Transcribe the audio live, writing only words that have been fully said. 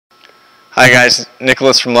Hi guys,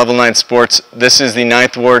 Nicholas from Level 9 Sports. This is the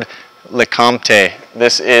Ninthward Comte.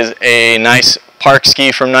 This is a nice park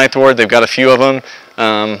ski from Ninthward. They've got a few of them.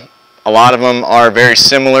 A lot of them are very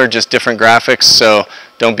similar, just different graphics, so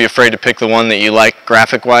don't be afraid to pick the one that you like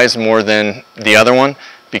graphic-wise more than the other one,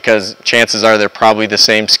 because chances are they're probably the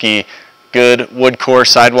same ski. Good wood core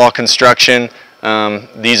sidewall construction.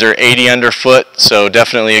 These are 80 underfoot, so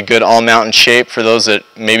definitely a good all-mountain shape for those that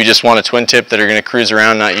maybe just want a twin tip that are going to cruise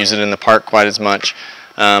around, not use it in the park quite as much.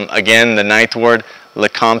 Again, the Ninthward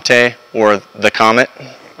Comte, or the Comet.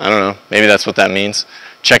 I don't know, maybe that's what that means.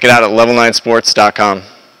 Check it out at level9sports.com.